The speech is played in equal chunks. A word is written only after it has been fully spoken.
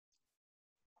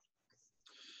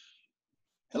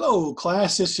Hello,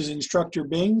 class. This is Instructor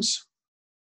Bings,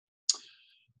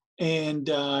 and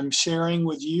I'm sharing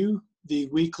with you the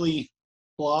weekly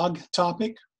blog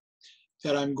topic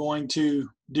that I'm going to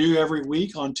do every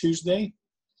week on Tuesday.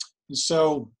 And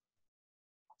so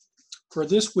for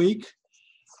this week,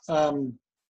 I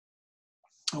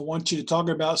want you to talk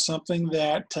about something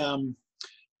that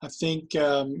I think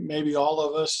maybe all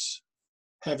of us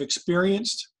have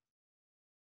experienced.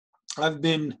 I've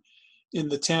been in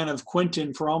the town of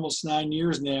Quinton for almost 9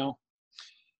 years now.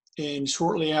 And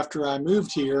shortly after I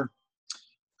moved here,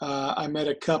 I met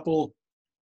a couple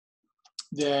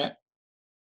that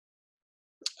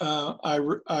I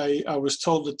was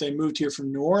told that they moved here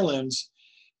from New Orleans,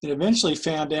 and eventually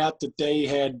found out that they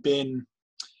had been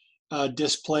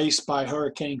displaced by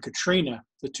Hurricane Katrina,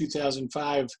 the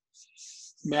 2005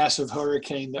 massive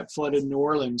hurricane that flooded New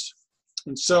Orleans.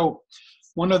 And so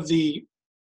one of the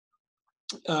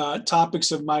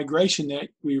topics of migration that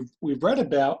we've read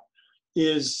about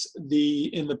is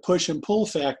in the push and pull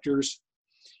factors.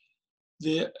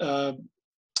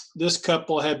 This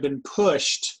couple had been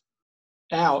pushed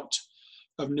out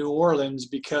of New Orleans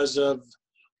because of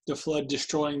the flood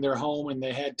destroying their home, and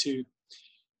they had to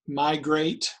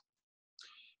migrate.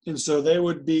 And so they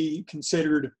would be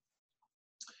considered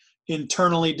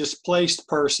internally displaced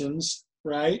persons,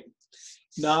 right?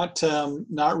 Not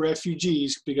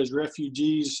refugees, because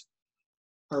refugees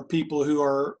are people who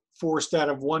are forced out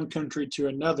of one country to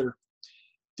another.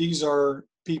 These are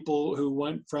people who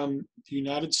went from the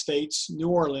United States, New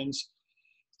Orleans,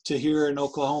 to here in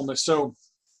Oklahoma. So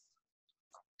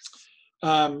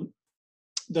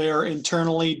they are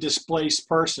internally displaced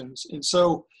persons. And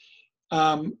so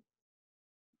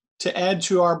to add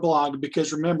to our blog,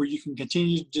 because remember, you can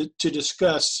continue to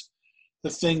discuss the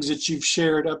things that you've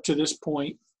shared up to this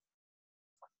point.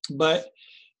 But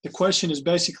the question is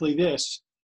basically this.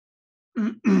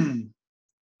 Do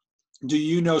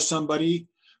you know somebody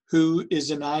who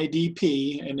is an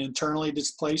IDP, an internally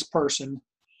displaced person,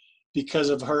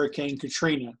 because of Hurricane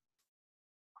Katrina?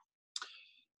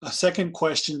 A second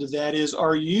question to that is,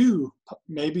 are you,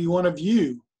 maybe one of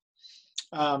you,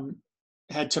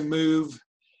 had to move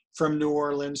from New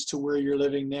Orleans to where you're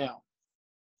living now?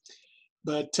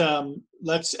 But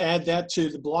let's add that to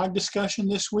the blog discussion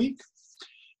this week.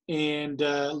 And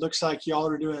looks like y'all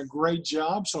are doing a great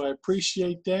job, so I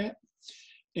appreciate that.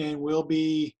 And we'll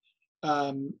be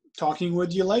talking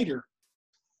with you later.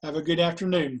 Have a good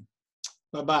afternoon.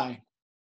 Bye-bye.